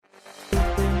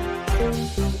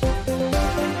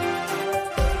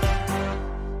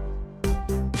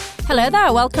Hello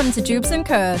there, welcome to Jubes &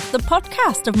 Co, the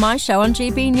podcast of my show on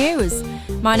GB News.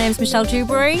 My name's Michelle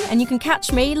Dewberry and you can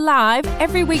catch me live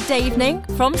every weekday evening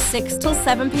from 6 till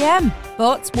 7pm.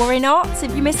 But worry not,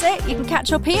 if you miss it, you can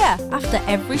catch up here after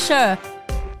every show.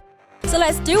 So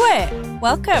let's do it.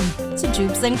 Welcome to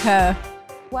Jubes & Co.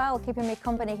 Well, keeping me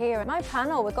company here at my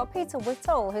panel, we've got Peter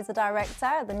Whittle, who's the director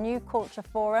of the New Culture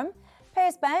Forum,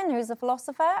 Piers Benn, who's a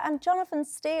philosopher, and Jonathan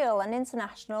Steele, an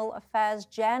international affairs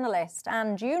journalist.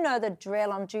 And you know the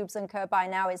drill on Jubes & Co by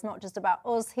now. It's not just about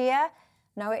us here.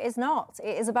 No, it is not.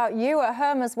 It is about you at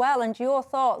home as well and your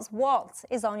thoughts. What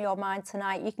is on your mind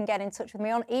tonight? You can get in touch with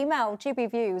me on email,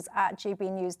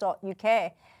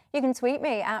 gbviews@gbnews.uk. You can tweet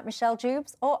me at Michelle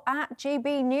Jubes or at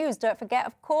GB News. Don't forget,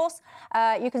 of course,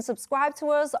 you can subscribe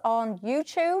to us on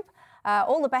YouTube.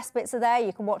 All the best bits are there.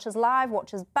 You can watch us live,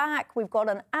 watch us back. We've got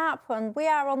an app and we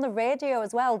are on the radio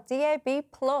as well, DAB+,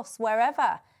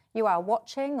 wherever you are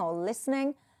watching or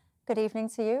listening. Good evening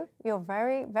to you. You're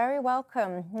very, very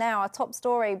welcome. Now, our top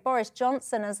story, Boris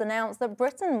Johnson has announced that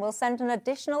Britain will send an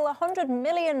additional £100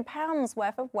 million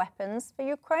worth of weapons for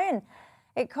Ukraine.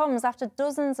 It comes after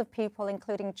dozens of people,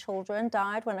 including children,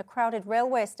 died when a crowded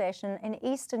railway station in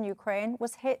eastern Ukraine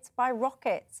was hit by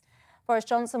rockets. Boris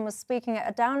Johnson was speaking at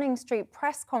a Downing Street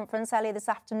press conference earlier this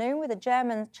afternoon with the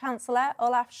German Chancellor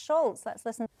Olaf Scholz. Let's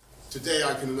listen. Today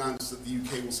I can announce that the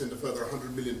UK will send a further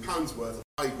 £100 million worth of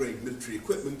high-grade military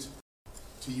equipment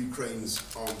to Ukraine's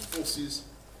armed forces,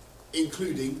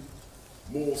 including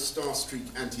more Starstreak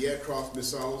anti-aircraft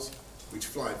missiles, which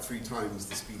fly at 3 times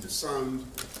the speed of sound,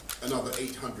 another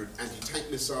 800 anti-tank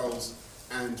missiles,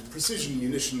 and precision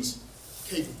munitions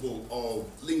capable of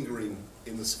lingering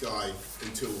in the sky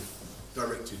until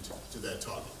directed to their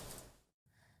target.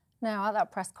 Now, at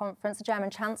that press conference, the German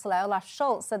Chancellor Olaf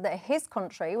Scholz said that his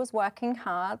country was working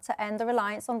hard to end the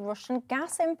reliance on Russian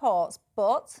gas imports,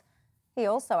 but he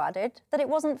also added that it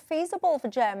wasn't feasible for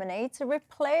Germany to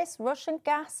replace Russian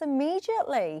gas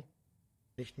immediately.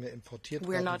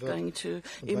 We're not going to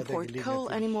import coal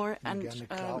anymore, and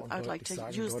I'd like to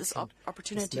use this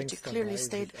opportunity to clearly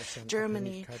state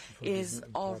Germany is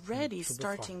already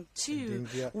starting to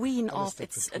wean off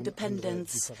its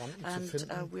dependence, and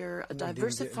we're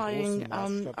diversifying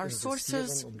our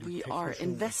sources. We are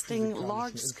investing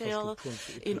large scale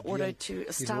in order to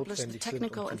establish the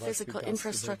technical and physical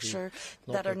infrastructure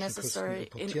that are necessary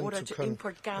in order to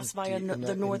import gas via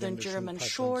the northern German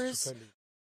shores.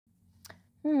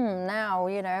 Now,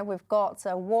 you know, we've got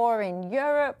a war in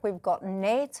Europe, we've got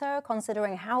NATO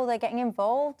considering how they're getting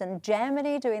involved and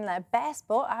Germany doing their best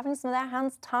but having some of their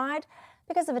hands tied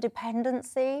because of a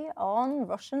dependency on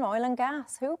Russian oil and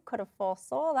gas. Who could have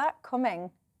foresaw that coming?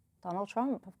 Donald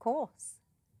Trump, of course.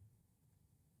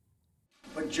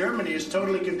 But Germany is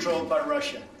totally controlled by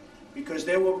Russia because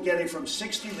they were getting from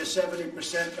 60 to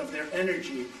 70% of their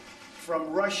energy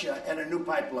from Russia and a new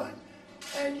pipeline.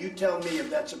 And you tell me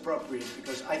if that's appropriate,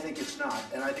 because I think it's not.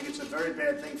 And I think it's a very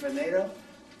bad thing for NATO,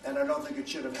 and I don't think it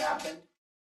should have happened.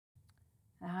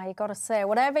 You got to say,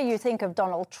 whatever you think of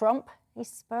Donald Trump, he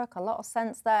spoke a lot of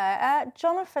sense there.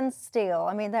 Jonathan Steele,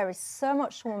 I mean, there is so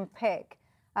much to unpick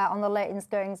on the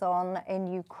latest goings on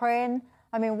in Ukraine.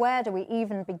 I mean, where do we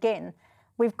even begin?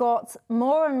 We've got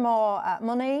more and more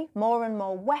money, more and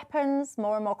more weapons,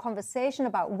 more and more conversation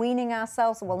about weaning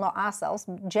ourselves, well, not ourselves,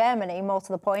 Germany, more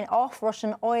to the point, off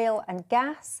Russian oil and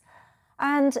gas.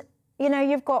 And, you know,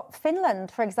 you've got Finland,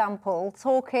 for example,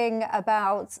 talking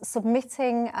about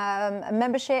submitting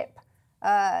membership,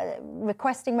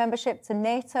 requesting membership to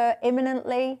NATO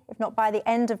imminently, if not by the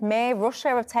end of May. Russia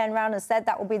have turned around and said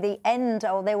that will be the end,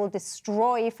 or they will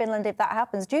destroy Finland if that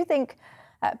happens. Do you think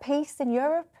peace in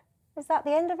Europe? Is that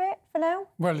the end of it for now?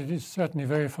 Well, it is certainly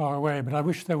very far away, but I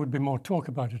wish there would be more talk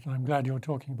about it, and I'm glad you're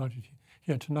talking about it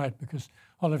here tonight, because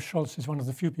Olaf Scholz is one of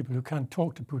the few people who can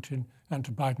talk to Putin and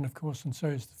to Biden, of course, and so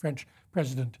is the French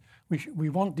president. We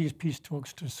want these peace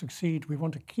talks to succeed. We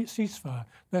want a ceasefire.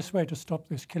 The best way to stop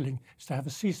this killing is to have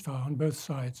a ceasefire on both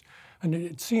sides. And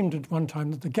it seemed at one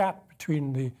time that the gap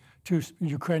between the two,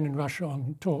 Ukraine and Russia,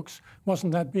 on talks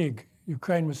wasn't that big.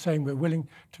 Ukraine was saying we're willing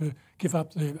to give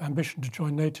up the ambition to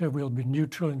join NATO. We'll be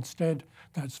neutral instead.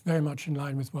 That's very much in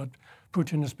line with what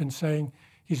Putin has been saying.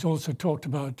 He's also talked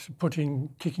about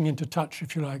kicking into touch,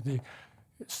 if you like, the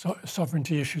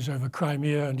sovereignty issues over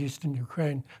Crimea and eastern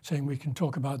Ukraine, saying we can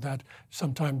talk about that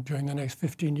sometime during the next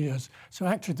 15 years. So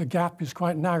actually the gap is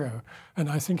quite narrow. And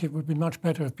I think it would be much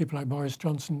better if people like Boris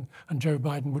Johnson and Joe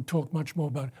Biden would talk much more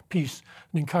about peace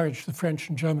and encourage the French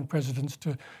and German presidents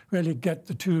to really get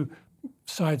the two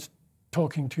sides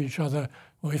talking to each other,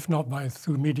 or if not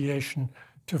through mediation,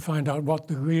 to find out what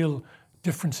the real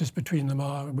differences between them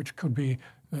are, which could be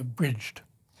bridged.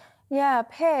 Yeah,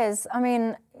 Piers, I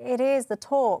mean, the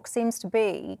talk seems to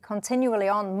be continually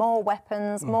on more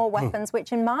weapons,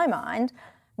 which in my mind,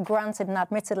 granted and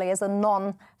admittedly as a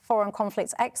non-foreign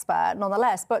conflicts expert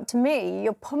nonetheless, but to me,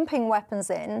 you're pumping weapons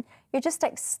in, you're just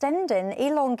extending,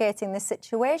 elongating this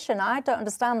situation. I don't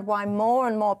understand why more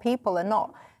and more people are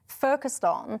not focused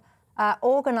on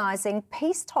organising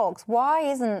peace talks. Why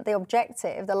isn't the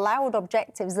objective, the loud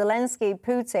objective, Zelensky,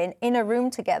 Putin in a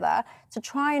room together to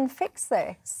try and fix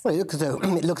this? Well,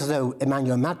 it looks as though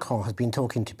Emmanuel Macron has been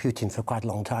talking to Putin for quite a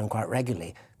long time, quite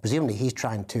regularly. Presumably he's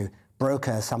trying to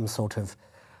broker some sort of,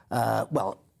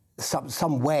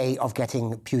 some way of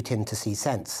getting Putin to see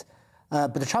sense.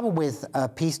 But the trouble with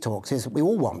peace talks is we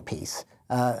all want peace.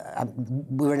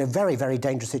 We're in a very, very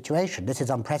dangerous situation. This is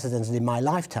unprecedented in my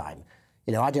lifetime.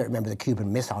 You know, I don't remember the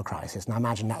Cuban Missile Crisis, and I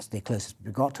imagine that's the closest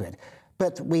we got to it.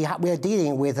 But we are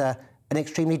dealing with an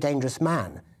extremely dangerous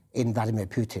man in Vladimir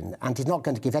Putin, and he's not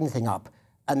going to give anything up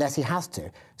unless he has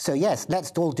to. So yes, let's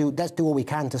do all we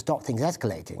can to stop things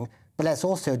escalating, but let's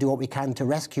also do what we can to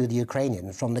rescue the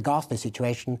Ukrainians from the ghastly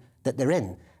situation that they're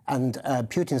in. And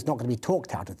Putin's not going to be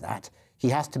talked out of that. He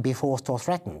has to be forced or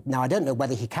threatened. Now, I don't know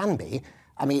whether he can be.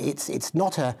 I mean, it's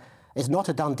not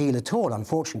a done deal at all,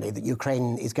 unfortunately, that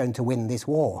Ukraine is going to win this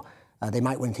war. They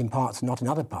might win it in parts and not in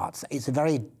other parts. It's a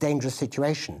very dangerous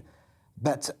situation.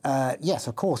 But yes,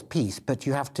 of course, peace, but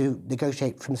you have to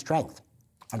negotiate from strength,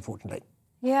 unfortunately.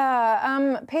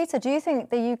 Yeah. Peter, do you think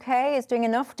the UK is doing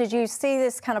enough? Did you see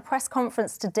this kind of press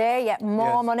conference today? Yet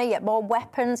more money, yet more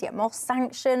weapons, yet more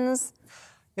sanctions?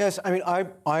 Yes, I mean,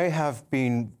 I have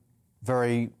been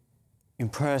very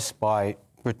impressed by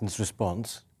Britain's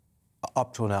response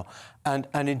up till now, and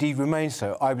indeed remains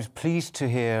so. I was pleased to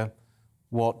hear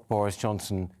what Boris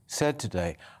Johnson said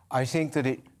today. I think that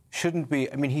it shouldn't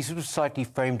be... I mean, he sort of slightly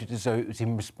framed it as though it was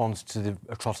in response to the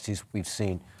atrocities we've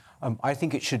seen. I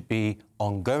think it should be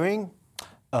ongoing.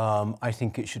 I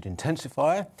think it should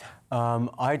intensify.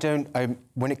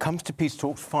 When it comes to peace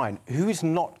talks, fine. Who is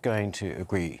not going to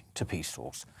agree to peace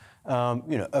talks?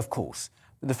 Of course.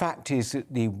 But the fact is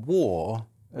that the war,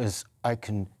 as I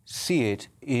can see it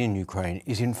in Ukraine,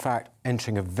 is in fact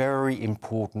entering a very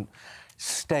important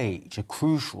stage, a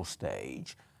crucial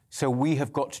stage. So we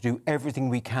have got to do everything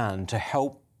we can to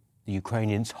help the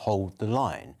Ukrainians hold the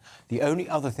line. The only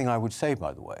other thing I would say,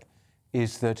 by the way,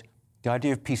 is that the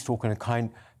idea of peace talk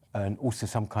and also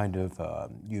some kind of,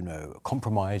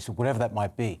 compromise, or whatever that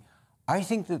might be, I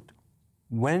think that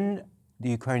when the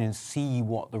Ukrainians see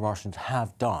what the Russians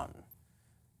have done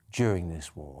during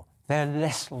this war, they're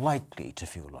less likely to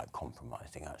feel like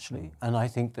compromising, actually. And I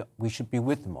think that we should be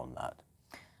with them on that.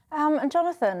 And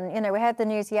Jonathan, we heard the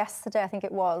news yesterday, I think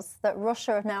it was, that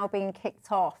Russia have now been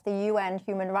kicked off the UN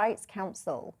Human Rights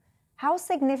Council. How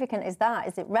significant is that?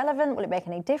 Is it relevant? Will it make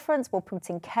any difference? Will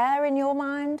Putin care in your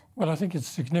mind? Well, I think it's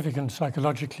significant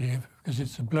psychologically because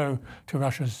it's a blow to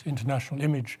Russia's international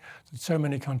image that so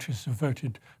many countries have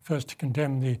voted first to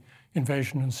condemn the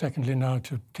invasion and secondly now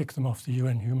to kick them off the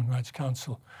UN Human Rights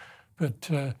Council. But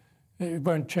it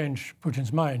won't change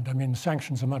Putin's mind. I mean,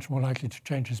 sanctions are much more likely to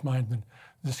change his mind than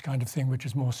this kind of thing, which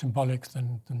is more symbolic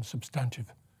than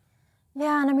substantive.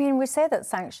 Yeah, and I mean, we say that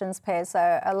sanctions, Piers,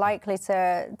 are likely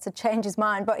to change his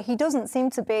mind, but he doesn't seem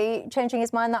to be changing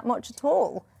his mind that much at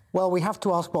all. Well, we have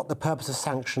to ask what the purpose of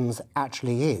sanctions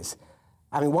actually is.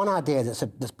 I mean, one idea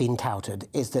that's been touted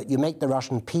is that you make the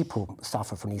Russian people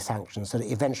suffer from these sanctions so that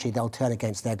eventually they'll turn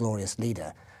against their glorious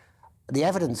leader. The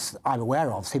evidence I'm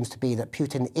aware of seems to be that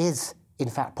Putin is, in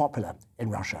fact, popular in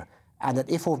Russia, and that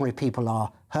if ordinary people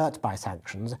are hurt by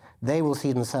sanctions, they will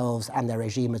see themselves and their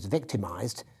regime as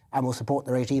victimised and will support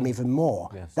the regime even more.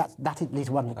 Yes. That leads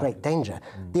to one great danger.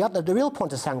 The real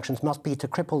point of sanctions must be to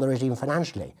cripple the regime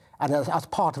financially, and as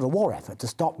part of a war effort, to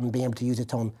stop them being able to use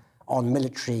it on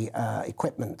military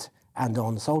equipment and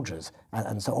on soldiers,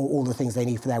 and so all the things they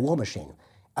need for their war machine.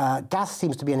 Gas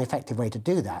seems to be an effective way to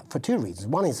do that for two reasons.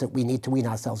 One is that we need to wean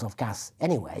ourselves off gas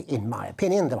anyway, in my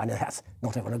opinion, though I know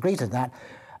not everyone agrees with that.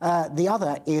 The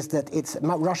other is that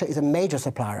Russia is a major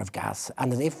supplier of gas,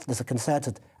 and that if there's a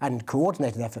concerted and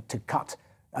coordinated effort to cut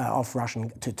off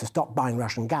to stop buying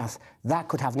Russian gas, that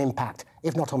could have an impact,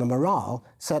 if not on the morale,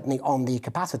 certainly on the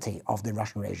capacity of the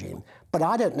Russian regime. But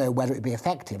I don't know whether it would be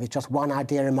effective. It's just one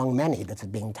idea among many that is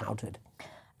being touted.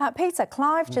 Peter,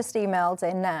 Clive just emailed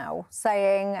in now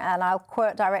saying, and I'll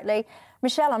quote directly,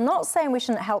 Michelle, I'm not saying we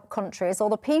shouldn't help countries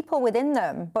or the people within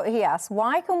them, but he asks,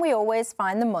 why can we always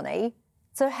find the money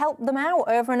to help them out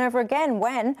over and over again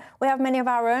when we have many of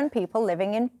our own people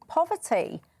living in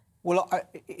poverty? Well,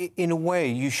 in a way,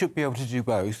 you should be able to do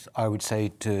both, I would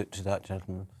say to that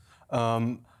gentleman.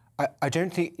 I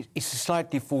don't think... It's a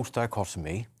slightly false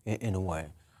dichotomy, in a way.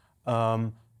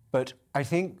 But I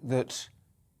think that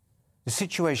the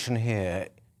situation here,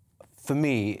 for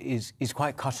me, is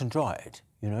quite cut and dried,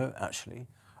 you know, actually.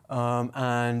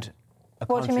 And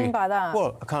what do you mean by that?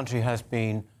 Well, a country has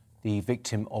been the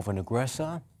victim of an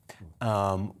aggressor.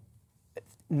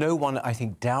 No one, I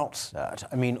think, doubts that.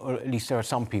 I mean, or at least there are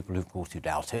some people, of course, who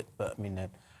doubt it. But I mean, they're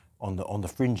on the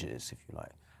fringes, if you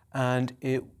like. And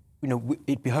it, you know,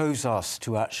 it behoves us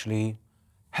to actually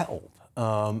help.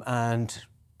 And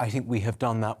I think we have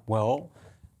done that well.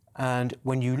 And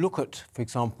when you look at, for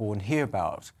example, and hear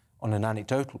about, on an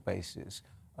anecdotal basis,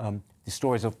 the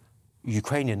stories of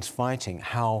Ukrainians fighting,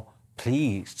 how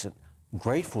pleased and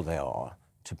grateful they are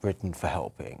to Britain for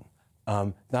helping,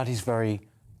 that is very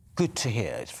good to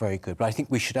hear. It's very good. But I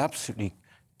think we should absolutely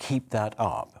keep that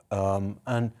up.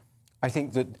 And I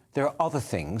think that there are other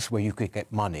things where you could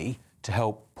get money to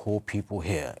help poor people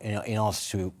here, in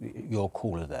answer to your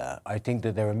caller there. I think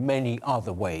that there are many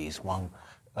other ways one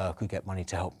could get money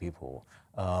to help people,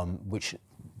 which,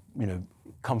 you know,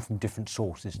 come from different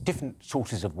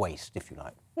sources of waste, if you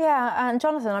like. Yeah, and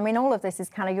Jonathan, I mean, all of this is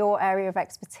kind of your area of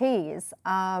expertise.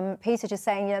 Peter just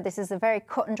saying, you know, this is a very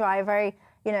cut and dry, very,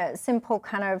 you know, simple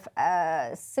kind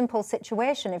of simple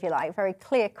situation, if you like, very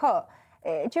clear cut.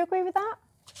 Do you agree with that?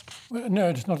 Well, no,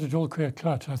 it's not at all clear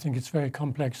cut. I think it's very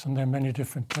complex and there are many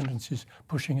different tendencies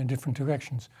pushing in different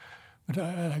directions. But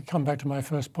I come back to my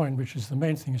first point, which is the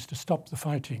main thing is to stop the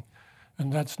fighting.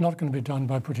 And that's not going to be done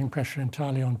by putting pressure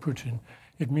entirely on Putin.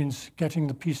 It means getting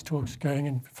the peace talks going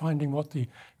and finding what the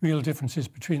real differences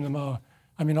between them are.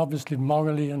 I mean, obviously,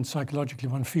 morally and psychologically,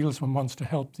 one feels one wants to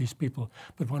help these people,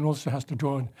 but one also has to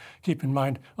draw and keep in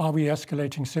mind, are we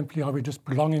escalating simply? Are we just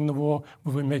prolonging the war?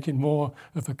 Will we make it more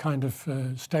of a kind of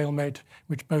stalemate,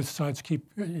 which both sides keep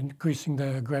increasing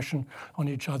their aggression on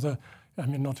each other? I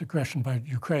mean, not aggression by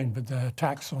Ukraine, but their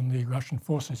attacks on the Russian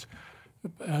forces.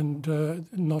 And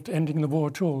not ending the war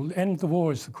at all. End the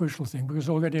war is the crucial thing, because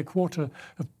already a quarter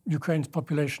of Ukraine's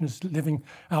population is living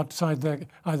outside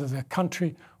either their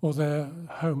country or their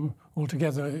home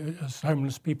altogether as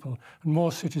homeless people. And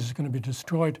more cities are going to be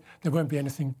destroyed. There won't be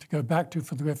anything to go back to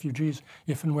for the refugees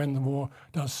if and when the war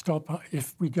does stop,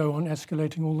 if we go on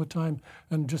escalating all the time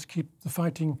and just keep the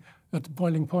fighting at the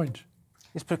boiling point.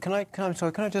 Yes, but can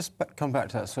I just come back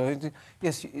to that? So,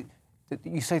 yes,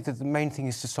 you say that the main thing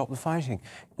is to stop the fighting.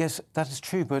 Yes, that is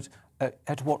true, but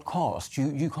at what cost?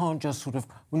 You can't just sort of,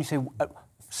 when you say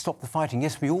stop the fighting,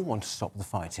 yes, we all want to stop the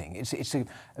fighting. It's a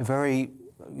very,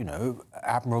 you know,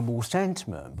 admirable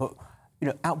sentiment, but, you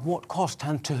know, at what cost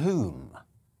and to whom?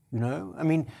 You know, I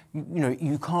mean, you know,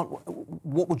 you can't,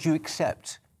 what would you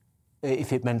accept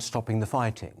if it meant stopping the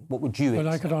fighting? What would you accept?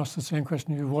 Well, I could ask the same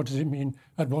question to you. What does it mean,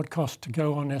 at what cost, to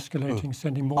go on escalating,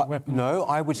 sending more weapons? No,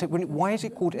 I would say, why is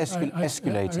it called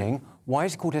escalating? Why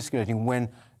is it called escalating when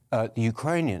the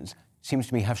Ukrainians, seems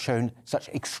to me, have shown such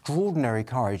extraordinary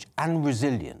courage and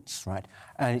resilience, right?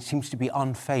 And it seems to be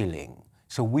unfailing.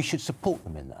 So we should support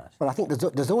them in that. Well, I think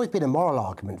there's always been a moral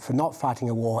argument for not fighting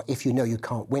a war if you know you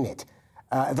can't win it.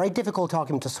 A very difficult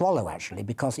argument to swallow, actually,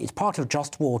 because it's part of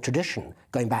just war tradition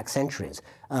going back centuries.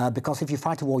 Because if you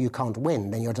fight a war you can't win,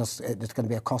 then there's going to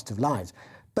be a cost of lives.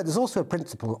 But there's also a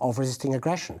principle of resisting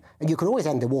aggression. And you can always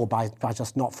end the war by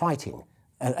just not fighting.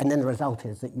 And then the result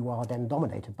is that you are then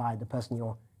dominated by the person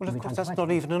you're... Well, of course, that's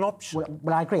not even an option.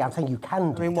 Well, I agree. I'm saying you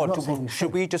can do it. I mean, what,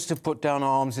 should we just have put down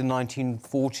arms in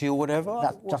 1940 or whatever?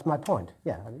 That's just my point.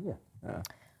 Yeah.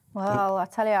 Well, I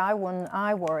tell you,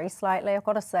 I worry slightly, I've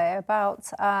got to say, about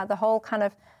the whole kind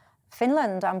of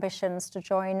Finland ambitions to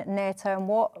join NATO and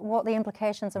what the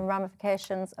implications and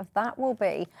ramifications of that will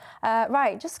be.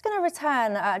 Right, just going to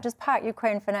return, just park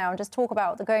Ukraine for now and just talk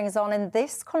about the goings-on in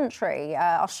this country.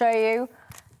 I'll show you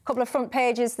a couple of front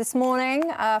pages this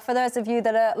morning. For those of you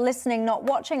that are listening, not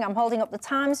watching, I'm holding up the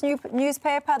Times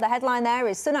newspaper. The headline there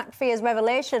is Sunak fears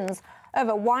revelations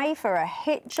over wife for a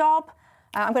hit job.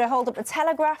 I'm going to hold up the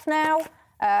Telegraph now.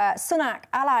 Sunak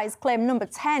allies claim number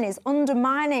 10 is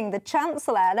undermining the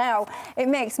Chancellor. Now, it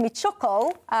makes me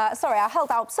chuckle. Sorry, I held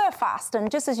out so fast,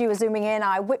 and just as you were zooming in,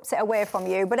 I whipped it away from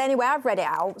you. But anyway, I've read it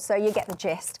out, so you get the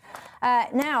gist.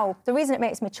 Now, the reason it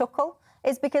makes me chuckle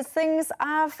is because things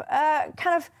have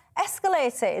kind of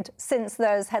escalated since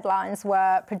those headlines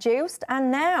were produced,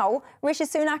 and now Rishi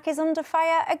Sunak is under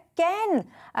fire again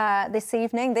this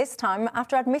evening, this time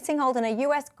after admitting holding a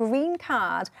US green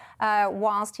card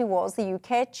whilst he was the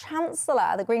UK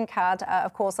Chancellor. The green card,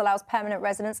 of course, allows permanent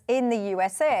residence in the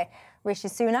USA. Rishi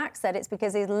Sunak said it's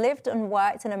because he's lived and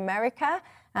worked in America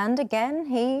And again,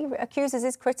 he accuses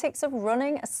his critics of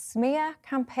running a smear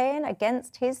campaign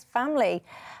against his family.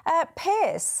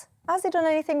 Piers, has he done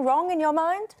anything wrong in your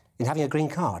mind? In having a green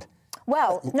card?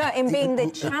 Well, no, in being the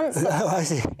Chancellor. I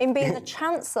see. In being the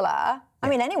Chancellor, I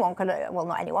mean, anyone could, well,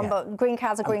 not anyone, but green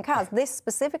cards are green cards. This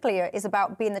specifically is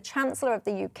about being the Chancellor of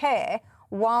the UK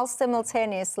while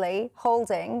simultaneously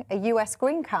holding a US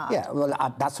green card. Yeah, well,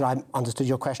 that's what I understood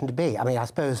your question to be. I mean, I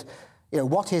suppose,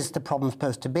 what is the problem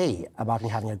supposed to be about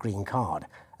having a green card?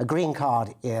 A green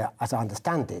card, as I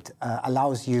understand it,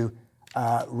 allows you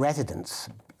residence,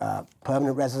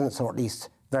 permanent residence, or at least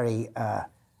very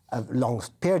a long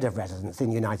period of residence in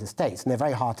the United States, and they're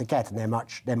very hard to get, and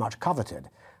they're much coveted.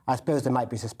 I suppose there might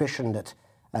be suspicion that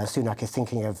Sunak is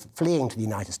thinking of fleeing to the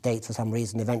United States for some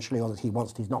reason eventually, or that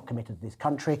he's not committed to this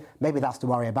country. Maybe that's the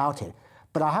worry about it.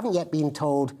 But I haven't yet been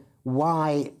told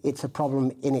why it's a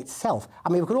problem in itself. I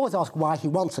mean, we could always ask why he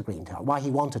wants a green card, why he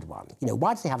wanted one.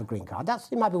 Why does he have a green card?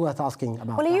 It might be worth asking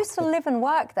about. Well, he used to live and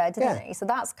work there, didn't he? So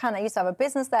that's kind of, he used to have a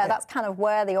business there. Yeah. That's kind of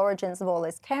where the origins of all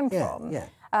this came from.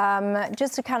 Yeah.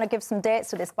 Just to kind of give some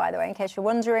dates to this, by the way, in case you're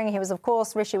wondering, he was, of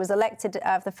course, Rishi was elected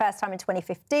for the first time in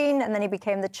 2015, and then he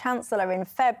became the Chancellor in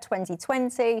Feb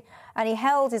 2020, and he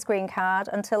held his green card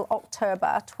until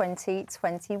October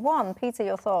 2021. Peter,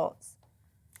 your thoughts?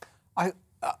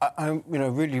 I'm,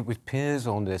 really with Piers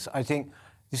on this. I think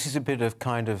this is a bit of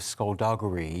kind of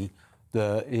skullduggery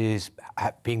that is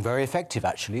being very effective,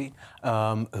 actually.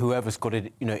 Whoever's got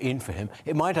it, in for him,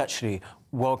 it might actually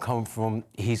well come from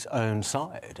his own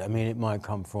side. I mean, it might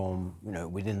come from,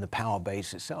 within the power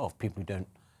base itself, people who don't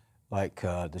like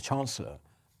the Chancellor.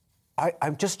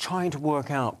 I'm just trying to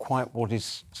work out quite what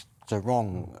is so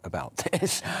wrong about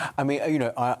this. I mean,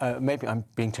 maybe I'm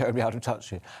being terribly out of touch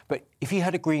here, but if he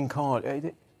had a green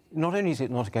card, not only is it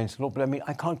not against the law, but I mean,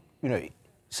 I can't,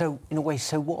 so in a way,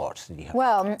 so what did he have?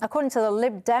 Well, according to the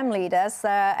Lib Dem leader,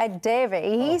 Sir Ed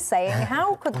Davey, he's saying,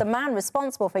 how could the man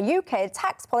responsible for UK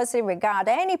tax policy regard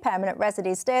any permanent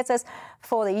residence status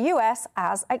for the US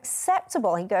as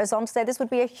acceptable? He goes on to say this would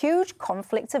be a huge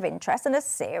conflict of interest and a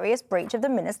serious breach of the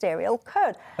ministerial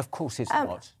code. Of course it's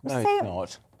not. No, it's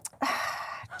not.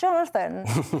 Jonathan,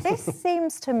 this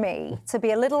seems to me to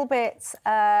be a little bit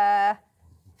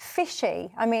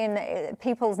fishy. I mean,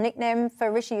 people's nickname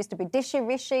for Rishi used to be Dishy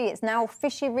Rishi, it's now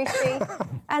Fishy Rishi.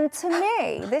 And to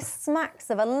me, this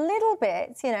smacks of a little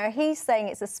bit, he's saying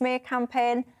it's a smear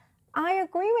campaign. I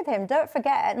agree with him. Don't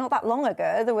forget, not that long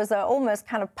ago, there was an almost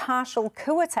kind of partial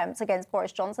coup attempt against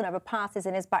Boris Johnson over parties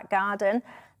in his back garden.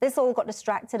 This all got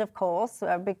distracted, of course,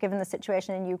 given the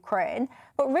situation in Ukraine.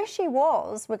 But Rishi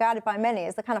was regarded by many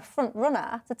as the kind of front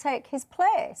runner to take his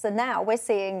place. And now we're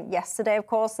seeing, yesterday, of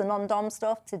course, the non-dom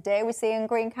stuff. Today we're seeing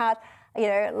green card.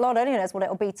 Lord only knows what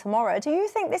it'll be tomorrow. Do you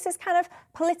think this is kind of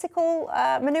political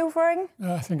manoeuvring?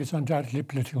 I think it's undoubtedly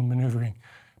political manoeuvring.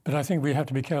 But I think we have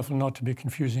to be careful not to be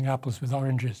confusing apples with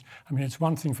oranges. I mean, it's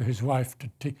one thing for his wife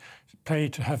to pay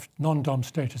to have non-dom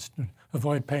status, to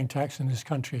avoid paying tax in this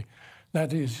country.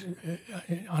 That is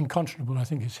unconscionable. I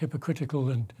think it's hypocritical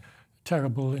and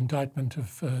terrible indictment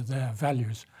of their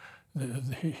values,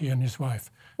 he and his wife.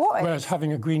 Whereas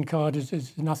having a green card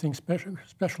is nothing special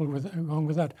wrong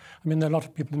with that. I mean, there are a lot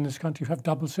of people in this country who have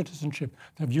double citizenship.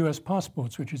 They have US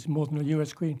passports, which is more than a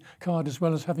US green card, as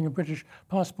well as having a British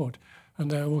passport. And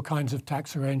there are all kinds of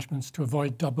tax arrangements to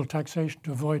avoid double taxation,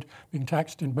 to avoid being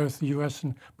taxed in both the US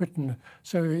and Britain.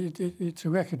 So it's a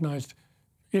recognised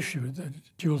issue, the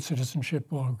dual citizenship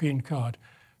or green card.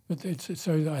 But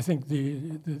so I think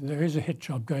there is a hit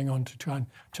job going on to try and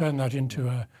turn that into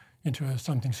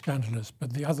something scandalous.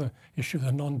 But the other issue,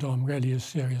 the non-dom, really is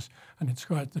serious, and it's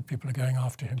right that people are going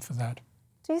after him for that.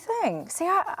 Do you think? See,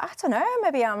 I don't know,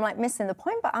 maybe I'm like missing the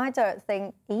point, but I don't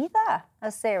think either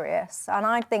are serious. And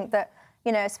I think that,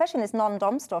 especially in this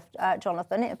non-dom stuff,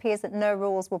 Jonathan, it appears that no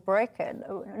rules were broken.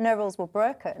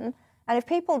 And if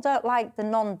people don't like the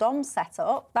non-dom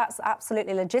setup, that's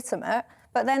absolutely legitimate.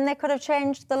 But then they could have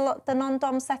changed the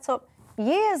non-dom setup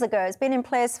years ago. It's been in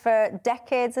place for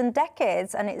decades and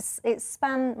decades, and it's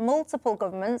spanned multiple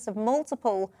governments of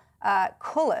multiple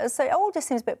colours. So it all just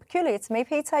seems a bit peculiar to me.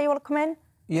 Peter, you want to come in?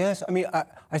 Yes, I mean,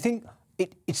 I think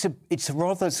it's a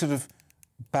rather sort of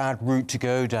bad route to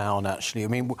go down, actually. I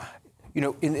mean,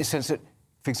 in the sense that,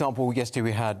 for example, yesterday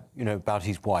we had, about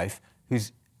his wife,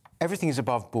 everything is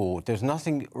above board. There's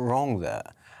nothing wrong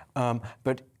there.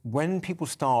 But when people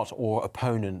start, or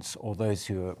opponents, or those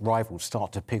who are rivals,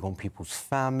 start to pick on people's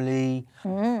family,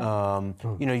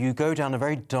 you go down a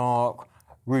very dark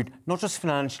route, not just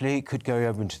financially, it could go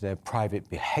over into their private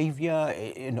behaviour,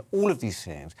 in all of these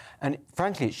things. And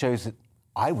frankly, it shows that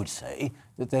I would say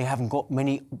that they haven't got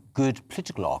many good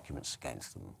political arguments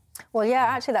against them. Well, yeah,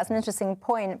 actually, that's an interesting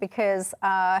point because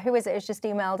who is it who's just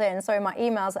emailed in? Sorry, my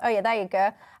emails. Oh, yeah, there you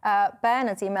go.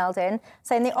 Bernard's emailed in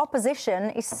saying the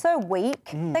opposition is so weak,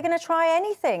 they're going to try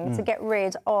anything to get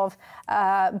rid of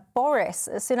Boris.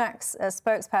 Sunak's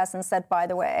spokesperson said, by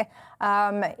the way,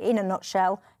 in a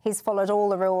nutshell, he's followed all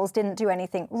the rules, didn't do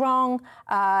anything wrong.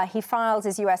 He filed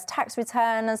his US tax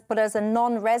returns, but as a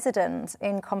non-resident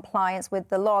in compliance with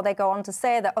the law, they go on to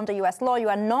say that under US law, you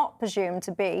are not presumed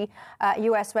to be a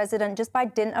US resident just by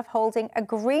dint of holding a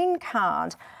green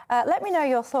card. Let me know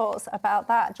your thoughts about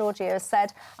that. Georgia has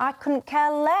said, I couldn't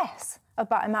care less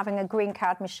about him having a green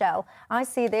card, Michelle. I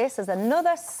see this as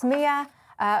another smear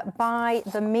by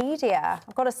the media.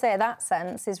 I've got to say that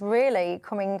sense is really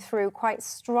coming through quite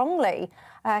strongly.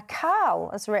 Carl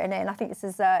has written in, I think this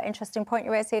is an interesting point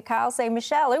you raised here, Carl, saying,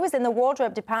 Michelle, who was in the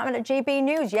wardrobe department at GB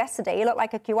News yesterday? He looked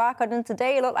like a QR code and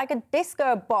today he looked like a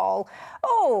disco ball.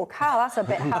 Oh, Carl, that's a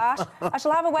bit harsh. I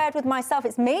shall have a word with myself.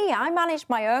 It's me. I manage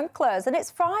my own clothes and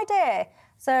it's Friday.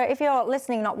 So if you're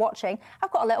listening, not watching,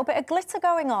 I've got a little bit of glitter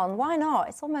going on. Why not?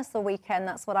 It's almost the weekend,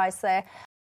 that's what I say.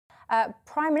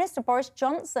 Prime Minister Boris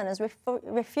Johnson has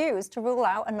refused to rule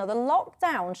out another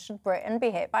lockdown should Britain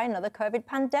be hit by another COVID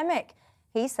pandemic.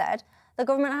 He said the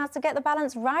government has to get the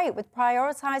balance right with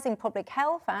prioritising public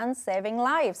health and saving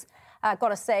lives. Got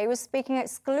to say, he was speaking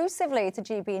exclusively to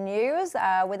GB News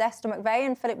with Esther McVey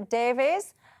and Philip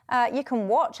Davies. You can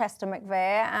watch Esther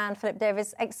McVey and Philip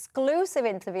Davies' exclusive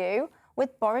interview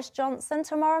with Boris Johnson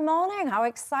tomorrow morning. How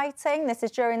exciting. This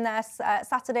is during their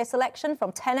Saturday selection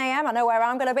from 10 a.m. I know where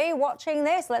I'm going to be watching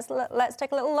this. Let's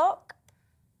take a little look.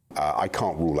 I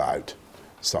can't rule out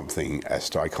something,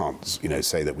 Esther. I can't,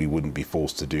 say that we wouldn't be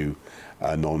forced to do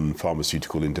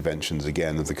non-pharmaceutical interventions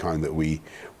again of the kind that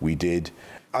we did.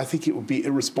 I think it would be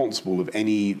irresponsible of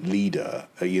any leader,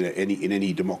 in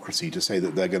any democracy, to say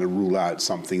that they're going to rule out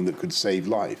something that could save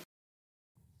life.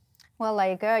 Well,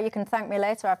 there you go. You can thank me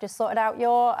later. I've just sorted out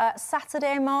your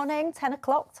Saturday morning, 10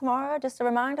 o'clock tomorrow. Just a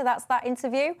reminder, that's that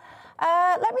interview.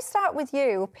 Let me start with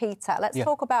you, Peter. Let's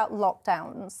talk about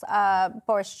lockdowns.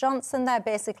 Boris Johnson, they're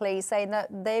basically saying that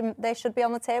they should be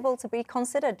on the table to be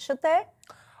considered. Should they?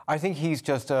 I think he's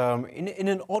just, in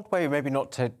an odd way, maybe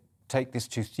not to take this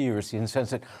too seriously, in the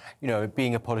sense that,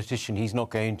 being a politician, he's not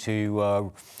going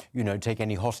to, take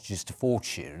any hostages to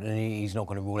fortune, and he's not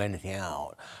going to rule anything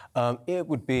out. It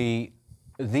would be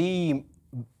the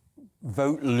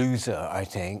vote loser, I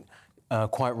think,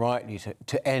 quite rightly,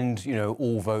 to end,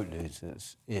 all vote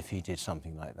losers if he did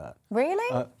something like that.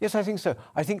 Really? Yes, I think so.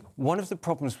 I think one of the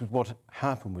problems with what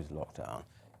happened with lockdown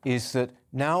is that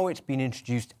now it's been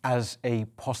introduced as a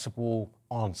possible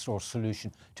answer or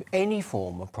solution to any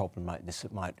form of problem like this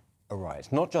that might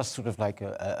arise. Not just sort of like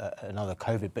another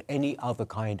COVID, but any other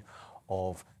kind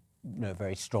of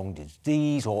very strong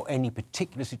disease or any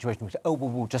particular situation. We say,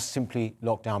 we'll just simply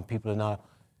lock down. People are now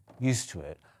used to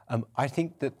it. I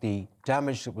think that the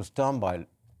damage that was done by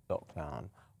lockdown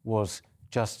was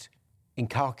just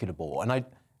incalculable. And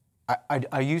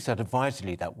I use that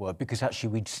advisedly, that word, because actually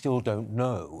we still don't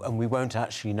know, and we won't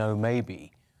actually know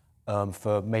maybe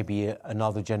for maybe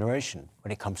another generation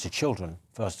when it comes to children,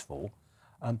 first of all.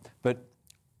 But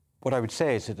what I would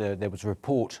say is that there was a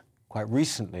report quite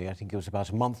recently, I think it was about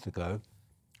a month ago,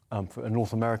 for a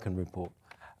North American report,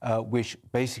 which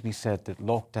basically said that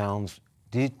lockdowns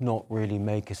did not really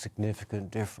make a significant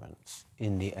difference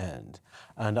in the end.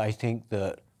 And I think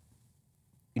that,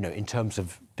 in terms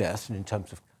of deaths and in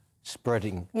terms of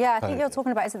spreading. Yeah, I think you're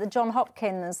talking about, is it the Johns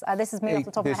Hopkins, this is me off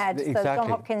the top of my head, exactly. The Johns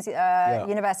Hopkins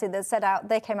University that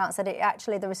they came out and said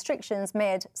actually the restrictions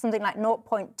made something like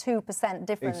 0.2%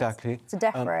 difference to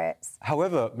death rates.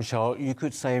 However, Michelle, you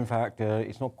could say, in fact,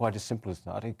 it's not quite as simple as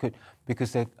that. It could,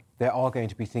 because there are going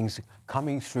to be things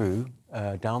coming through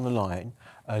down the line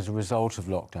as a result of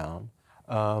lockdown,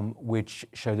 which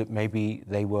show that maybe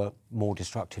they were more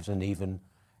destructive than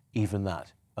even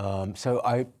that. So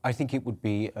I think it would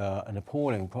be an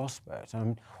appalling prospect.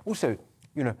 Also,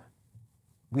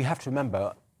 we have to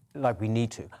remember, like we need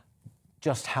to,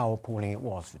 just how appalling it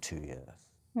was for 2 years.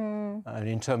 And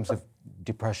in terms of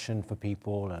depression for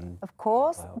people and... Of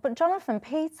course, but Jonathan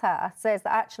Peter says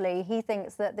that actually he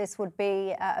thinks that this would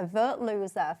be a vote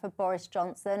loser for Boris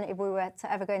Johnson if we were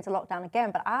to ever go into lockdown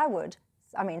again. But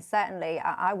certainly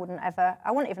I wouldn't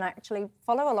even actually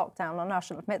follow a lockdown. I know I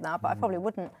shouldn't admit that, but I probably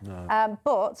wouldn't. No.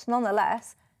 But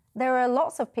nonetheless, there are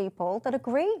lots of people that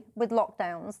agree with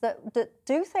lockdowns, that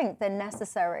do think they're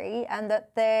necessary and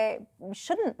that they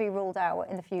shouldn't be ruled out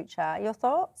in the future. Your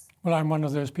thoughts? Well, I'm one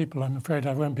of those people. I'm afraid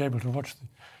I won't be able to watch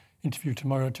the interview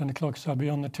tomorrow at 10 o'clock, so I'll be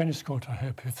on the tennis court, I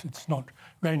hope, if it's not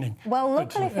raining. Well,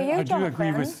 luckily for you, Jonathan, I do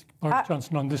agree with Boris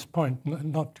Johnson on this point,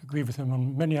 not agree with him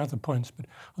on many other points, but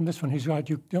on this one he's right.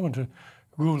 You don't want to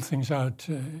rule things out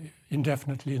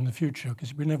indefinitely in the future,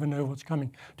 because we never know what's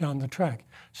coming down the track.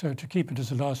 So to keep it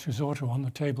as a last resort or on the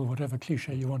table, whatever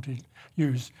cliche you want to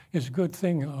use, is a good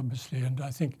thing, obviously. And I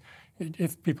think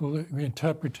if people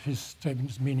interpret his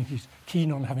statement as meaning he's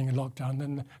keen on having a lockdown,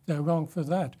 then they're wrong for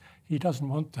that. He doesn't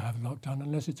want to have a lockdown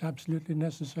unless it's absolutely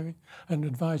necessary and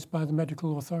advised by the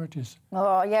medical authorities.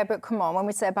 Oh, yeah, but come on, when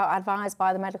we say about advised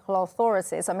by the medical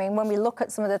authorities, I mean, when we look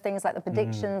at some of the things like the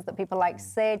predictions that people like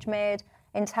Sage made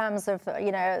in terms of,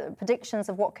 predictions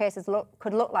of what cases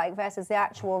could look like versus the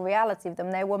actual reality of them,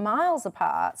 they were miles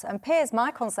apart. And Piers, my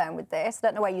concern with this, I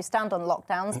don't know where you stand on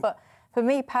lockdowns, but for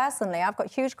me personally, I've got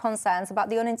huge concerns about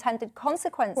the unintended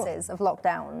consequences of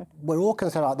lockdown. We're all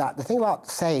concerned about that. The thing about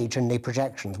Sage and the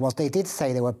projections was they did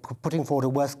say they were putting forward a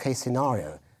worst-case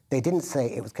scenario. They didn't say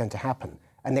it was going to happen.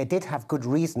 And they did have good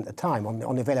reason at the time on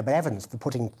the available evidence for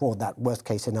putting forward that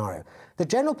worst-case scenario. The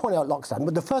general point about lockdown,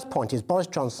 but the first point is Boris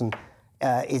Johnson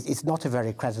is not a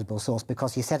very credible source,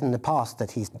 because he said in the past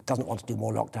that he doesn't want to do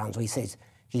more lockdowns, or he says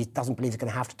he doesn't believe he's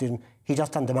going to have to do them. He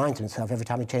just undermines himself every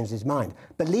time he changes his mind.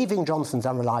 But leaving Johnson's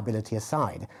unreliability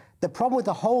aside, the problem with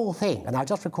the whole thing, and I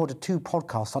just recorded 2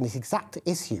 podcasts on this exact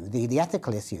issue, the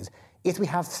ethical issues, is we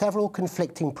have several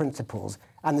conflicting principles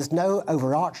and there's no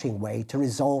overarching way to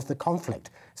resolve the conflict.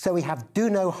 So we have do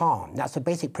no harm. That's a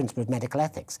basic principle of medical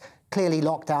ethics. Clearly,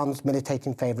 lockdowns militate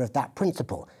in favour of that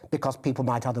principle because people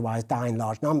might otherwise die in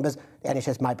large numbers, the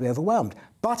NHS might be overwhelmed.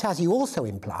 But as you also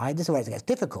implied, this is where it gets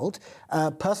difficult,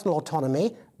 personal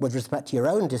autonomy with respect to your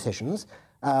own decisions,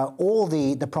 all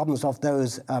the problems of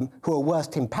those who are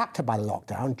worst impacted by the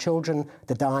lockdown, children,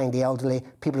 the dying, the elderly,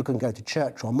 people who couldn't go to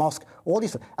church or mosque, all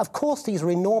these. Of course, these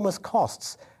are enormous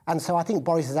costs. And so I think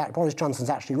Boris Johnson's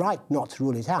actually right not to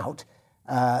rule it out.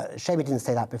 Shame he didn't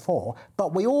say that before.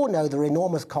 But we all know there are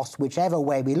enormous costs whichever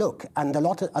way we look, and a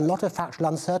lot of factual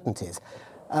uncertainties.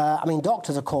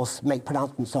 Doctors, of course, make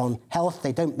pronouncements on health.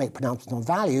 They don't make pronouncements on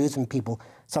values, and people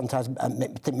sometimes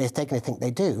mistakenly think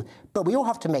they do. But we all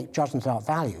have to make judgments about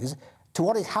values.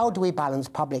 How do we balance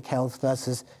public health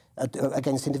versus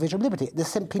against individual liberty? There's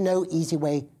simply no easy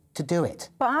way to do it.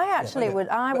 But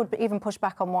I would even push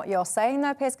back on what you're saying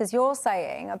though, Piers, because you're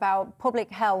saying about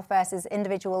public health versus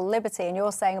individual liberty, and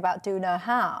you're saying about do no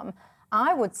harm.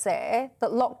 I would say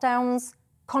that lockdowns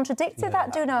contradicted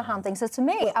that do no harm thing. So to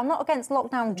me, I'm not against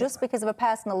lockdown just because of a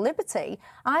personal liberty.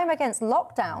 I'm against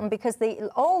lockdown because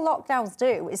all lockdowns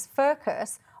do is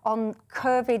focus on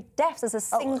COVID deaths as a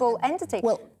single entity.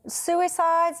 Well,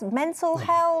 suicides, mental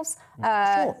health,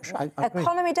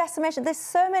 economy decimation. There's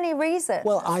so many reasons.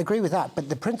 Well, I agree with that, but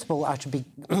the principle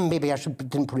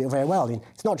didn't put it very well.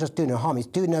 It's not just do no harm, it's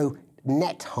do no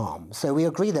net harm. So we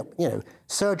agree that,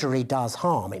 surgery does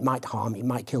harm. It might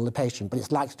kill the patient, but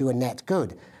it's likely to do a net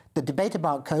good. The debate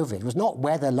about COVID was not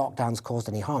whether lockdowns caused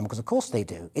any harm, because of course they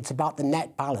do. It's about the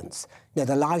net balance,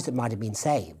 the lives that might have been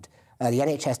saved, the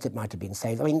NHS that might have been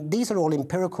saved. These are all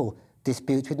empirical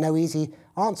disputes with no easy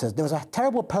answers. There was a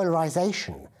terrible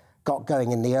polarisation got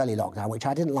going in the early lockdown, which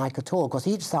I didn't like at all, because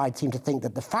each side seemed to think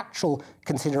that the factual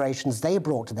considerations they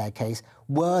brought to their case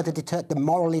were the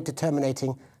morally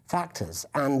determinating factors,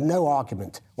 and no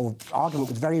argument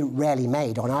was very rarely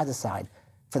made on either side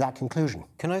for that conclusion.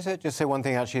 Can I just say one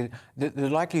thing, actually? The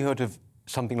likelihood of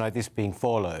something like this being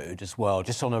followed as well,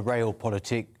 just on a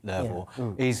realpolitik level,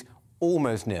 is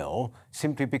almost nil,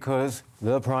 simply because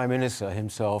the Prime Minister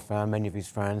himself and many of his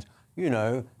friends,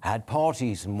 had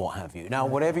parties and what have you. Now,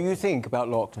 whatever you think about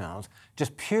lockdowns,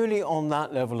 just purely on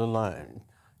that level alone,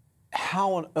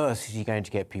 how on earth is he going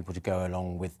to get people to go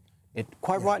along with it?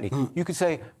 Quite rightly. You could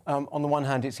say, on the one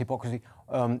hand, it's hypocrisy,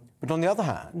 but on the other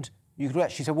hand, you could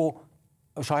actually say, well,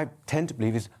 which I tend to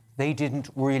believe is they didn't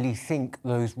really think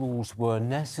those rules were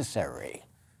necessary.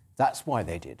 That's why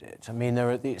they did it.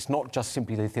 It's not just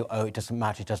simply they feel, it doesn't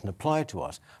matter, it doesn't apply to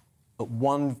us. At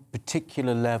one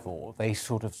particular level, they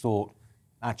sort of thought,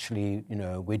 actually,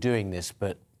 we're doing this,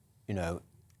 but,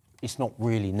 it's not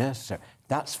really necessary.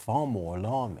 That's far more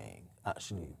alarming,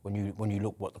 actually, when you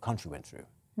look what the country went through.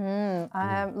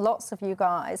 Lots of you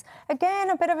guys. Again,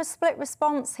 a bit of a split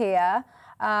response here.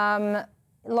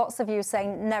 Lots of you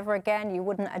saying never again, you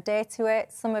wouldn't adhere to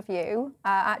it. Some of you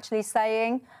actually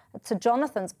saying, to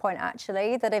Jonathan's point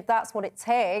actually, that if that's what it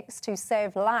takes to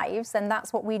save lives, then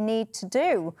that's what we need to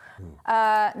do.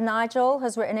 Nigel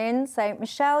has written in saying,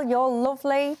 Michelle, you're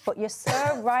lovely, but you're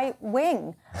so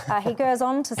right-wing. He goes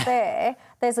on to say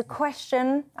There's a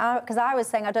question, because I was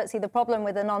saying I don't see the problem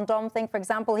with the non-dom thing, for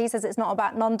example. He says it's not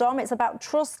about non-dom, it's about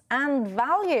trust and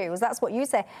values. That's what you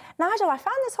say. Nigel, I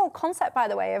found this whole concept, by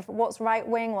the way, of what's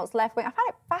right-wing, what's left-wing, I find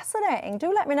it fascinating.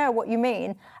 Do let me know what you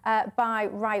mean by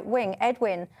right-wing.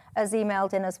 Edwin has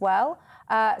emailed in as well,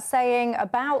 saying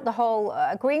about the whole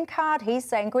green card. He's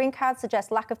saying green card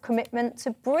suggests lack of commitment to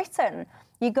Britain.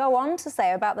 You go on to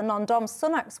say about the non-dom,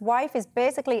 Sunak's wife is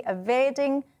basically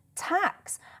evading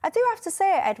tax. I do have to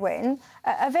say, Edwin,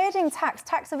 evading tax,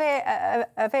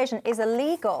 evasion is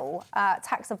illegal.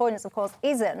 Tax avoidance, of course,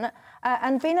 isn't.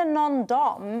 And being a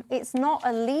non-dom, it's not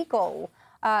illegal.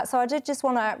 So I did just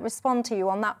want to respond to you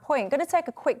on that point. Going to take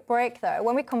a quick break, though.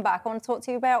 When we come back, I want to talk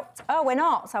to you about... Oh, we're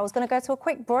not. So I was going to go to a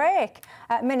quick break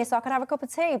minute so I could have a cup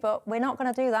of tea, but we're not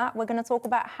going to do that. We're going to talk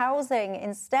about housing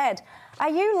instead. Are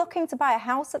you looking to buy a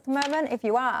house at the moment? If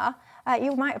you are,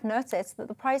 you might have noticed that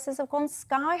the prices have gone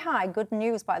sky high. Good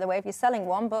news, by the way, if you're selling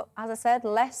one, but as I said,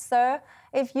 less so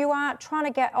if you are trying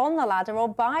to get on the ladder or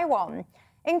buy one.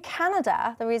 In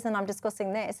Canada, the reason I'm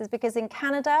discussing this is because in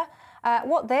Canada,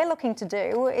 what they're looking to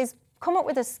do is come up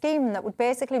with a scheme that would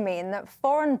basically mean that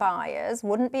foreign buyers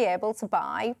wouldn't be able to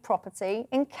buy property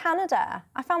in Canada.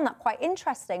 I found that quite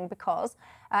interesting because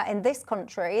in this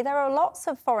country, there are lots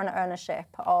of foreign ownership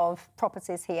of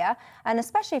properties here. And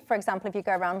especially, for example, if you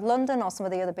go around London or some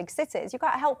of the other big cities, you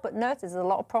can't help but notice there's a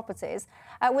lot of properties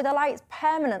with the lights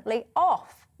permanently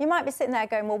off. You might be sitting there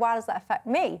going, well, why does that affect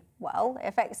me? Well,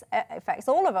 it affects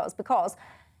all of us because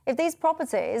if these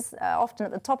properties, often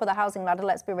at the top of the housing ladder,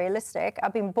 let's be realistic,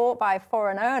 are being bought by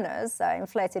foreign owners,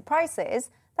 inflated prices,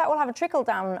 that will have a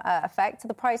trickle-down effect to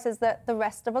the prices that the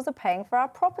rest of us are paying for our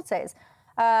properties.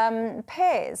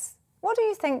 Piers, what do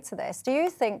you think to this? Do you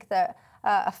think that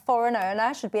a foreign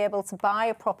owner should be able to buy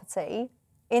a property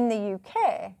in the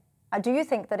UK? Do you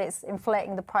think that it's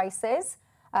inflating the prices?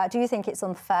 Do you think it's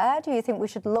unfair? Do you think we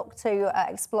should look to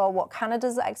explore what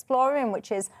Canada's exploring,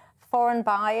 which is foreign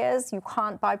buyers, you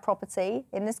can't buy property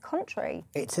in this country?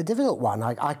 It's a difficult one.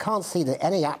 I can't see that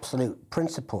any absolute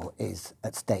principle is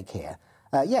at stake here.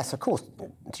 Yes, of course,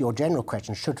 to your general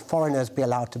question, should foreigners be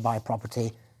allowed to buy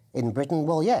property in Britain?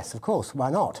 Well, yes, of course,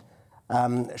 why not?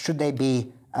 Should they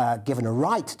be given a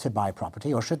right to buy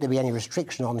property, or should there be any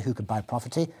restriction on who could buy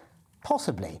property?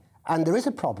 Possibly. And there is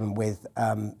a problem with,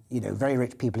 very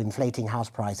rich people inflating house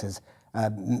prices,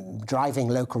 driving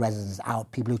local residents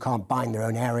out, people who can't buy in their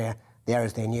own area, the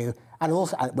areas they knew, and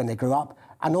also when they grew up,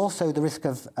 and also the risk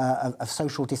of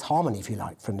social disharmony, if you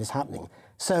like, from this happening.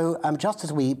 So just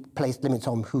as we placed limits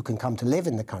on who can come to live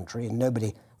in the country, and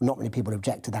not many people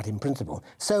object to that in principle,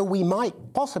 so we might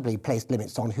possibly place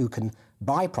limits on who can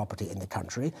buy property in the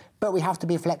country, but we have to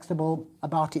be flexible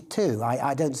about it too.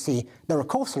 I don't see... Of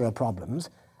course there are problems.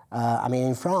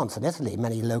 In France and Italy,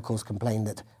 many locals complained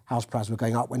that house prices were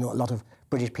going up when a lot of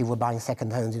British people were buying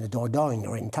second homes in the Dordogne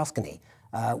or in Tuscany.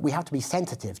 We have to be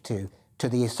sensitive to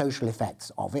the social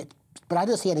effects of it, but I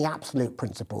don't see any absolute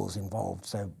principles involved,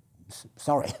 so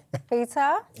sorry.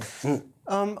 Peter?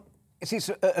 It's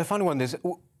a funny one.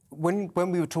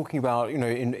 When we were talking about,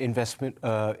 investment,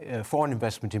 foreign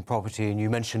investment in property, and you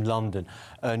mentioned London,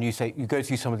 and you go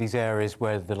through some of these areas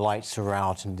where the lights are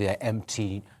out and they're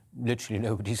empty, literally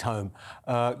nobody's home.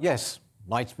 Yes,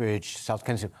 Knightsbridge, South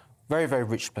Kensington, very, very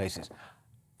rich places.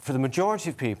 For the majority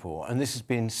of people, and this has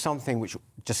been something which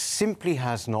just simply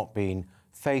has not been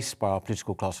faced by our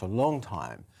political class for a long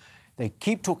time, they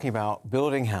keep talking about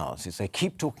building houses, they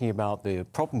keep talking about the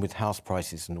problem with house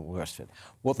prices and all the rest of it.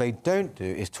 What they don't do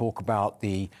is talk about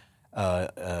the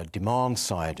demand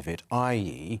side of it,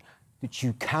 i.e. that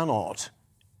you cannot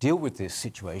deal with this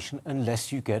situation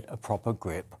unless you get a proper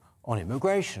grip on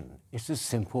immigration. It's as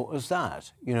simple as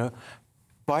that.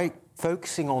 By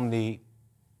focusing on the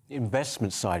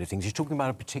investment side of things, you're talking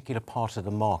about a particular part of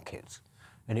the market,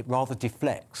 and it rather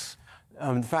deflects.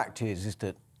 The fact is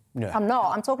that I'm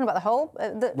not. I'm talking about the whole...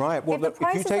 right. Well, if the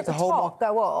prices at the top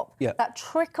go up, that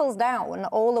trickles down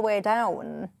all the way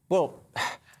down. Well,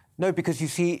 no, because you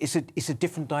see, it's a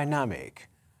different dynamic.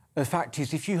 The fact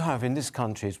is, if you have in this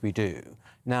country, as we do,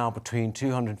 now between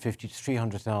 250 to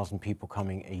 300,000 people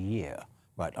coming a year,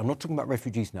 right? I'm not talking about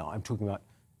refugees now, I'm talking about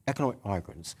economic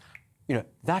migrants.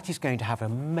 That is going to have a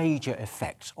major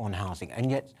effect on housing.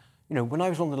 And yet, when I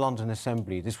was on the London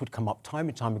Assembly, this would come up time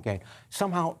and time again.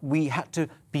 Somehow we had to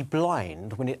be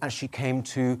blind when it actually came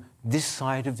to this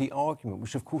side of the argument,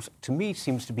 which, of course, to me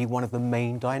seems to be one of the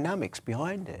main dynamics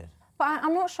behind it. But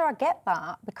I'm not sure I get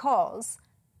that, because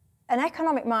an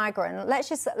economic migrant,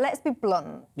 let's be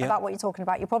blunt about what you're talking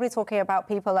about. You're probably talking about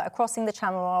people that are crossing the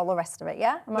channel and all the rest of it,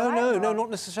 yeah? No, not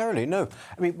necessarily, no.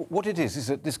 What it is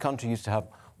that this country used to have,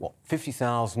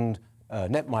 50,000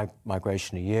 net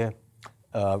migration a year,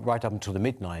 right up until the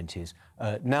mid-90s.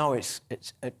 Now it's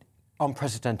at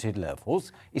unprecedented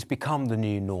levels. It's become the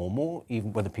new normal,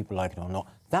 even whether people like it or not.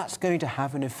 That's going to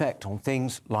have an effect on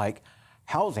things like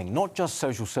housing, not just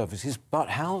social services, but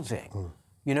housing.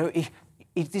 You know,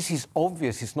 this is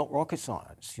obvious. It's not rocket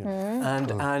science. You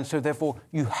know? And so, therefore,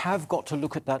 you have got to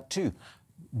look at that too.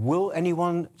 Will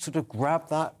anyone sort of grab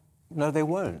that? No, they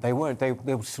won't. They won't. They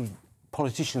sort of,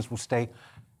 politicians will stay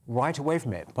right away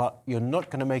from it. But you're not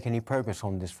going to make any progress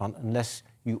on this front unless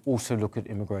you also look at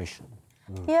immigration.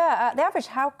 Yeah, the average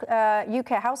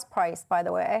UK house price, by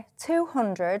the way,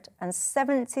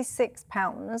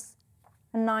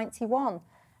 £276.91.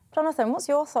 Jonathan, what's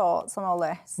your thoughts on all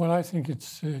this? Well, I think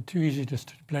it's too easy just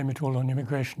to blame it all on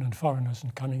immigration and foreigners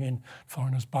and coming in,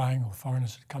 foreigners buying or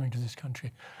foreigners coming to this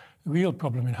country. The real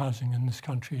problem in housing in this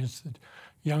country is that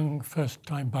young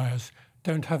first-time buyers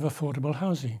don't have affordable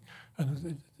housing.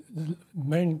 And the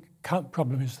main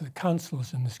problem is the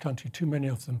councils in this country, too many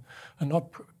of them, are not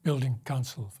building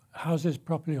council houses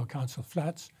properly or council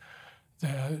flats.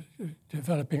 They're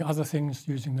developing other things,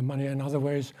 using the money in other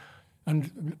ways.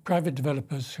 And private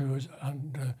developers who,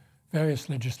 under various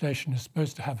legislation, are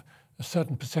supposed to have a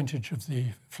certain percentage of the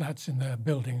flats in their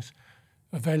buildings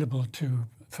available to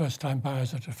first-time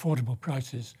buyers at affordable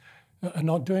prices, are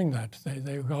not doing that.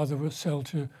 They rather sell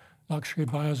to luxury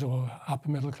buyers or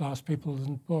upper-middle-class people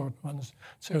than poorer ones.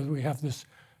 So we have this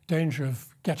danger of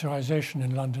ghettoisation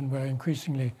in London, where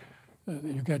increasingly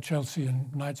you get Chelsea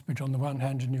and Knightsbridge on the one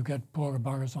hand and you get poorer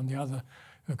boroughs on the other,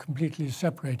 who are completely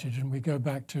separated. And we go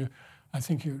back to, I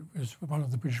think as one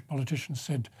of the British politicians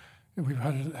said, we've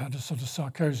had a sort of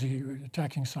Sarkozy,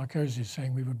 attacking Sarkozy,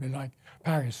 saying we would be like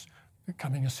Paris,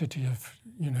 becoming a city of,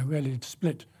 really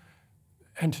split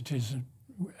entities and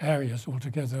areas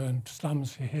altogether, and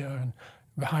slums here and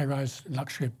high-rise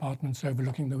luxury apartments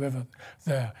overlooking the river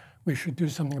there. We should do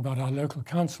something about our local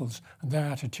councils and their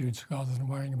attitudes rather than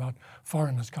worrying about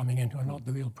foreigners coming in who are not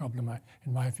the real problem,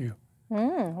 in my view.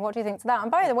 What do you think to that?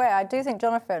 And by the way, I do think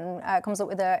Jonathan comes up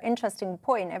with an interesting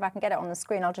point. If I can get it on the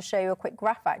screen, I'll just show you a quick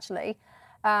graph, actually.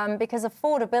 Because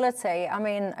affordability, I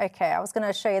mean, OK, I was going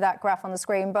to show you that graph on the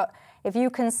screen, but if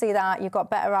you can see that, you've got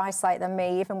better eyesight than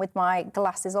me, even with my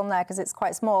glasses on there, because it's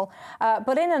quite small.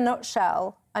 But in a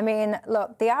nutshell, I mean,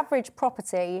 look, the average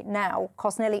property now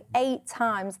costs nearly 8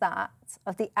 times that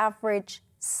of the average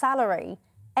salary.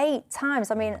 8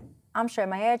 times. I mean, I'm showing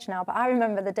my age now, but I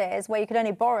remember the days where you could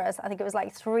only borrow, I think it was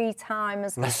like 3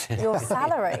 times your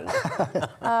salary.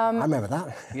 I remember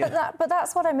that. Yeah. But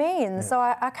that's what I mean. Yeah. So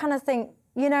I kind of think,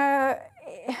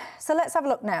 so let's have a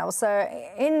look now. So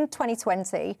in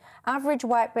 2020, average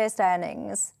work-based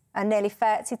earnings are nearly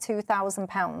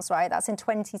 £32,000, right? That's in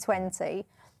 2020.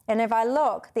 And if I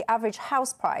look, the average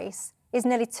house price is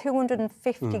nearly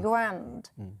 250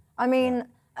 grand. I mean,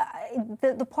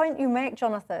 the point you make,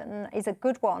 Jonathan, is a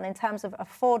good one in terms of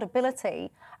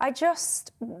affordability.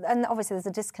 And obviously there's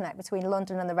a disconnect between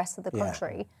London and the rest of the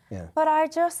country. Yeah. But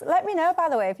let me know, by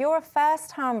the way, if you're a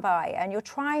first-time buyer and you're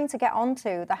trying to get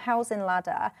onto the housing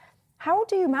ladder, how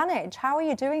do you manage? How are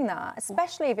you doing that?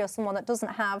 Especially if you're someone that doesn't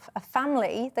have a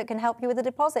family that can help you with a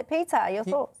deposit. Peter, your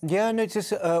thoughts? Yeah, no, just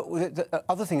the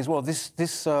other thing as well, this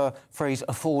phrase,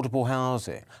 affordable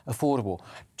housing, affordable.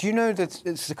 Do you know that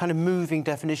it's a kind of moving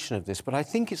definition of this, but I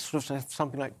think it's sort of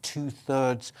something like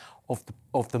 2/3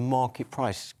 of the market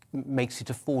price makes it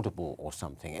affordable or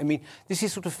something. I mean, this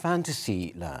is sort of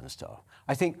fantasy land stuff.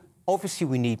 I think, obviously,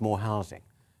 we need more housing.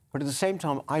 But at the same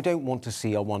time, I don't want to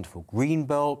see a wonderful green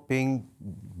belt being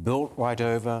built right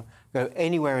over, go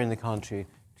anywhere in the country,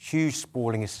 huge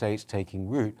sprawling estates taking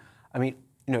root. I mean,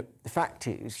 the fact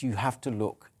is you have to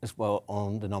look as well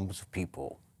on the numbers of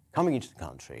people coming into the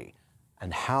country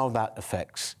and how that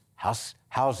affects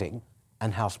housing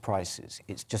and house prices.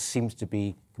 It just seems to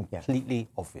be completely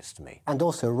obvious to me. And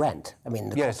also rent. I mean,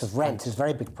 the cost of rent is a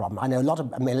very big problem. I know a lot of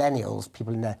millennials,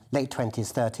 people in their late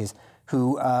 20s, 30s,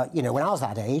 who, when I was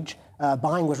that age,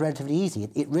 buying was relatively easy.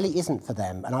 It really isn't for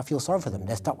them, and I feel sorry for them.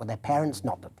 They're stuck with their parents,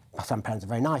 not that some parents are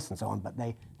very nice and so on, but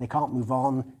they can't move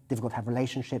on, difficult to have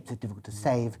relationships, it's difficult to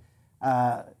save.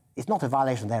 It's not a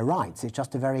violation of their rights, it's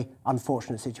just a very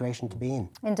unfortunate situation to be in.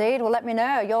 Indeed. Well, let me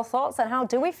know your thoughts on how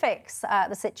do we fix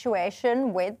the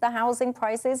situation with the housing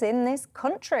prices in this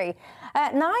country.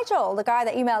 Nigel, the guy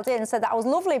that emailed in, said that was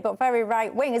lovely but very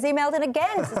right-wing, has emailed in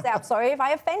again to say, I'm sorry if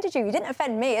I offended you. You didn't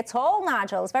offend me at all,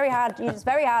 Nigel. It's very hard. It's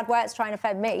very hard words trying to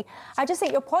offend me. I just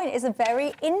think your point is a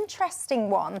very interesting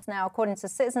one. Now, according to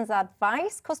Citizens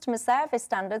Advice, customer service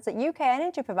standards at UK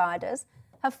energy providers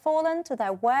have fallen to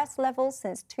their worst levels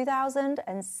since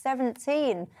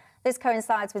 2017. This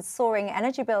coincides with soaring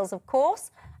energy bills, of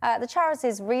course. The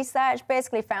charity's research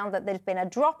basically found that there's been a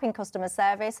drop in customer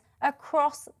service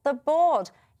across the board.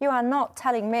 You are not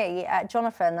telling me,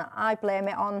 Jonathan, I blame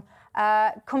it on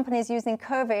companies using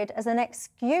COVID as an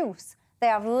excuse. They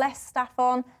have less staff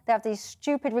on. They have these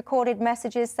stupid recorded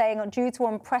messages saying due to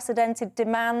unprecedented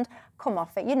demand. Come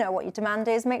off it. You know what your demand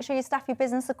is. Make sure you staff your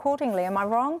business accordingly. Am I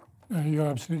wrong? You're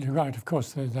absolutely right. Of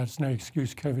course, that's no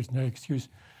excuse. COVID's no excuse.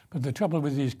 But the trouble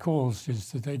with these calls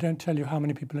is that they don't tell you how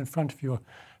many people in front of you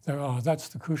there are. That's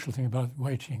the crucial thing about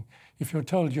waiting. If you're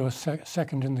told you're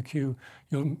second in the queue,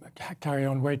 you'll carry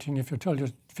on waiting. If you're told you're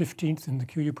 15th in the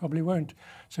queue, you probably won't.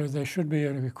 So there should be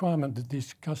a requirement that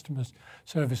these customer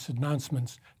service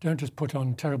announcements don't just put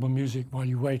on terrible music while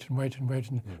you wait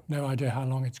and no idea how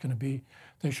long it's going to be.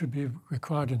 They should be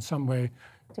required in some way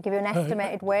to give you an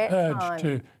estimated wait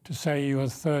time. To say you're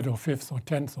 3rd or 5th or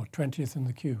 10th or 20th in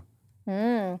the queue.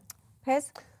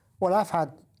 Piers? Well, I've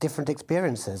had different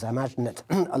experiences. I imagine that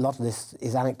a lot of this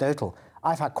is anecdotal.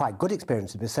 I've had quite good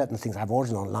experiences with certain things I've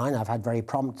ordered online. I've had very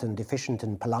prompt and efficient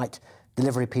and polite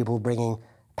delivery people bringing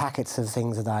packets of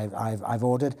things that I've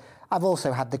ordered. I've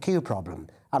also had the queue problem.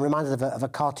 I'm reminded of a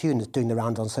cartoon that's doing the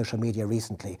round on social media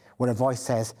recently, where a voice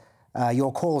says,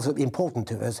 your call's important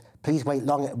to us. Please wait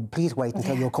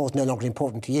until your call's no longer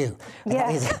important to you.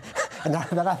 And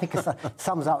that I think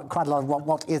sums up quite a lot of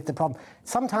what is the problem.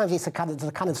 Sometimes it's a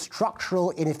kind of structural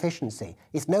inefficiency.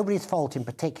 It's nobody's fault in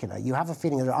particular. You have a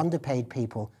feeling that there are underpaid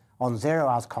people on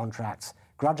 0-hours contracts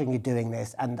grudgingly doing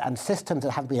this, and systems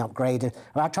that haven't been upgraded.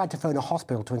 I tried to phone a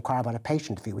hospital to inquire about a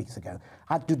patient a few weeks ago.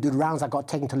 I had to do the rounds. I got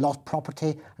taken to lost property.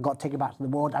 I got taken back to the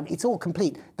ward. I mean, it's all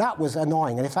complete. That was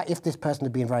annoying. And in fact, if this person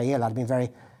had been very ill, I'd have been very,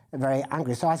 very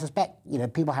angry. So I suspect,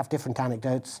 people have different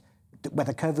anecdotes.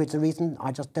 Whether COVID's the reason,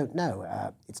 I just don't know.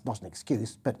 It's not an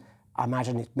excuse, but I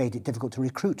imagine it made it difficult to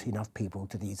recruit enough people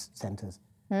to these centres.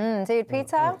 Indeed,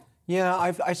 Peter? Yeah,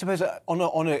 I suppose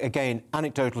on a, again,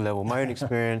 anecdotal level, my own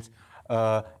experience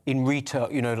in retail,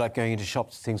 like going into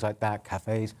shops, things like that,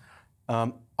 cafes,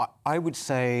 I would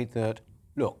say that,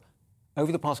 look,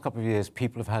 over the past couple of years,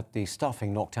 people have had the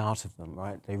stuffing knocked out of them,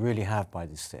 right? They really have by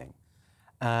this thing.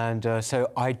 And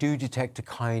so I do detect a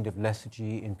kind of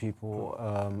lethargy in people,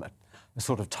 a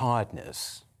sort of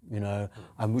tiredness,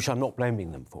 which I'm not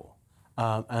blaming them for.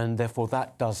 And therefore,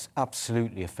 that does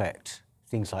absolutely affect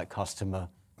things like customer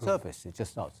service. It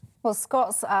just does. Well,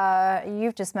 Scott's,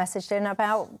 you've just messaged in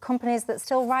about companies that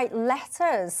still write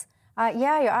letters.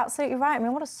 Yeah, you're absolutely right. I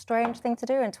mean, what a strange thing to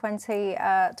do in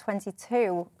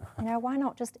 2022. Why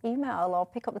not just email or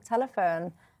pick up the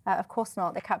telephone? Of course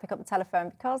not. They can't pick up the telephone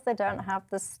because they don't have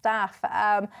the staff.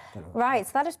 Right,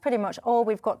 so that is pretty much all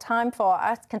we've got time for.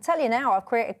 I can tell you now, I've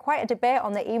created quite a debate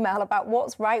on the email about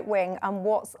what's right-wing and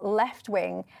what's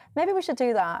left-wing. Maybe we should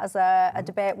do that as a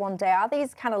debate one day. Are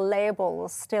these kind of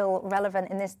labels still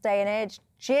relevant in this day and age?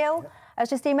 Jill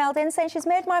has just emailed in saying she's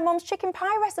made my mum's chicken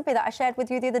pie recipe that I shared with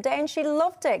you the other day and she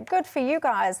loved it. Good for you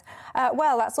guys.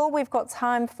 Well, that's all we've got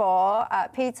time for.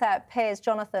 Peter, Piers,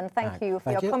 Jonathan, thank you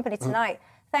for your company tonight.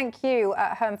 Thank you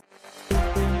at home.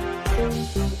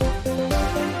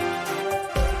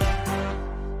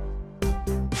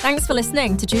 Thanks for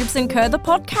listening to Jubes & Co, the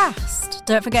podcast.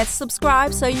 Don't forget to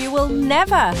subscribe so you will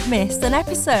never miss an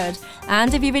episode.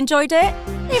 And if you've enjoyed it,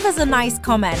 leave us a nice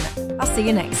comment. I'll see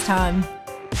you next time.